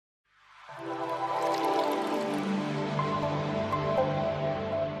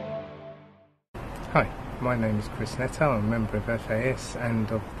Hi, my name is Chris Netto. I'm a member of FAS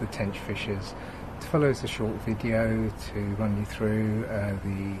and of the Tenchfishers. It follows a short video to run you through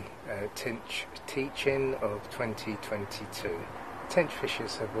the Tench teaching of 2022.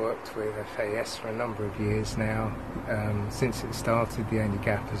 Tenchfishers have worked with FAS for a number of years now. Since it started, the only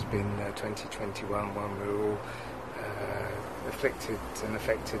gap has been 2021, when we were all afflicted and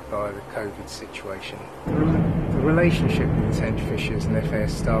affected by the COVID situation. The relationship with the Tenchfishers and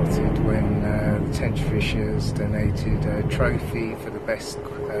FAS started when the Tenchfishers donated a trophy for the best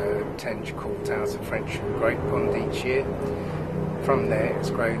tench caught out of French and Great Pond each year. From there it's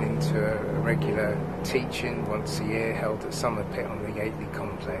grown into a regular teaching once a year held at Summer Pit on the Yateley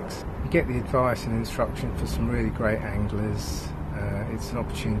complex. You get the advice and instruction for some really great anglers. It's an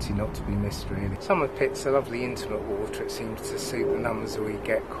opportunity not to be missed, really. Summer Pit's a lovely intimate water. It seems to suit the numbers that we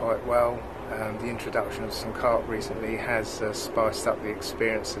get quite well. The introduction of some carp recently has spiced up the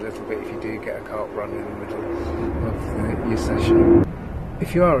experience a little bit if you do get a carp run in the middle of your session.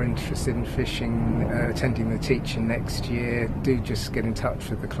 If you are interested in fishing, attending the teaching next year, do just get in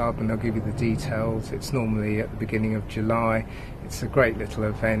touch with the club and they'll give you the details. It's normally at the beginning of July. It's a great little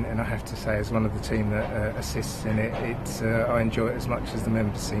event, and I have to say, as one of the team that assists in it, I enjoy it as much as the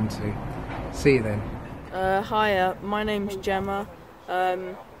members seem to. See you then. Hiya, my name's Gemma.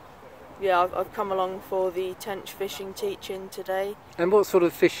 I've come along for the tench fishing teaching today. And what sort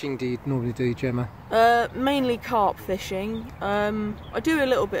of fishing do you normally do, Gemma? Mainly carp fishing. I do a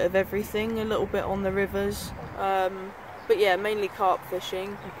little bit of everything, a little bit on the rivers, but yeah, mainly carp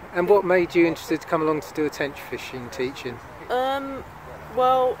fishing. And what made you interested to come along to do a tench fishing teaching?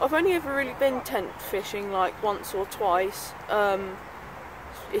 Well, I've only ever really been tench fishing like once or twice.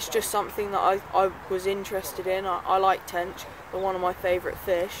 It's just something that I was interested in. I like tench. They're one of my favourite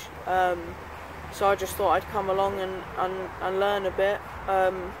fish, so I just thought I'd come along and learn a bit.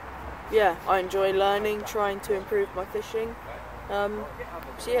 Yeah, I enjoy learning, trying to improve my fishing. So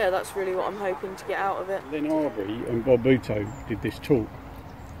yeah, that's really what I'm hoping to get out of it. Then Arbery and Bob Buto did this talk,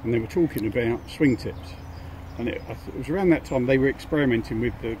 and they were talking about swing tips, and it was around that time they were experimenting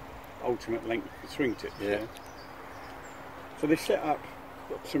with the ultimate length of swing tips. Yeah. So they set up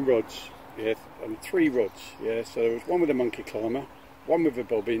some rods. Yeah, and 3 rods. Yeah, so there was one with a monkey climber, one with a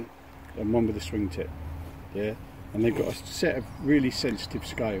bobbin, and one with a swing tip. Yeah, and they've got a set of really sensitive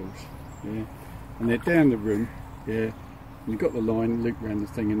scales. Yeah, and they're down the room. Yeah, and you've got the line looped around the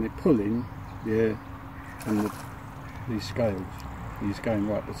thing, and they're pulling. Yeah, and these scales. He's going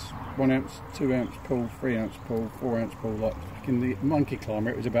right. It's 1 ounce, 2 ounce pull, 3 ounce pull, 4 ounce pull. Like in the monkey climber,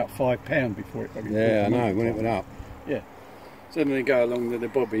 it was about £5 before it. Yeah, I know when it went up. Yeah. So then they go along to the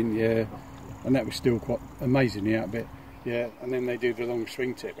bobbin, yeah, and that was still quite amazingly out a bit, yeah. And then they do the long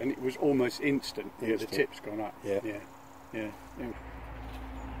swing tip, and it was almost instant. Yeah, the tip's gone up. Yeah, yeah.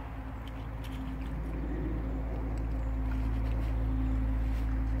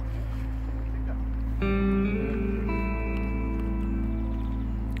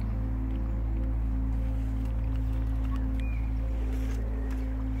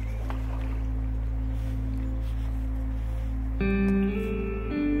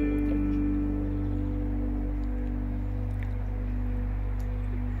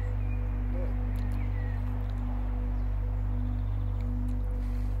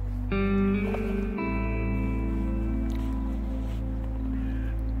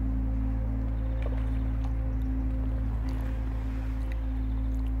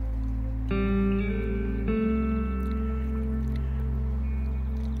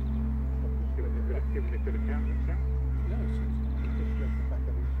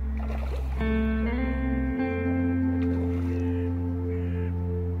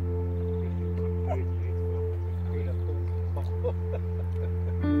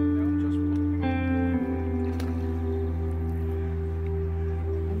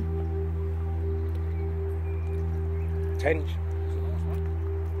 Tench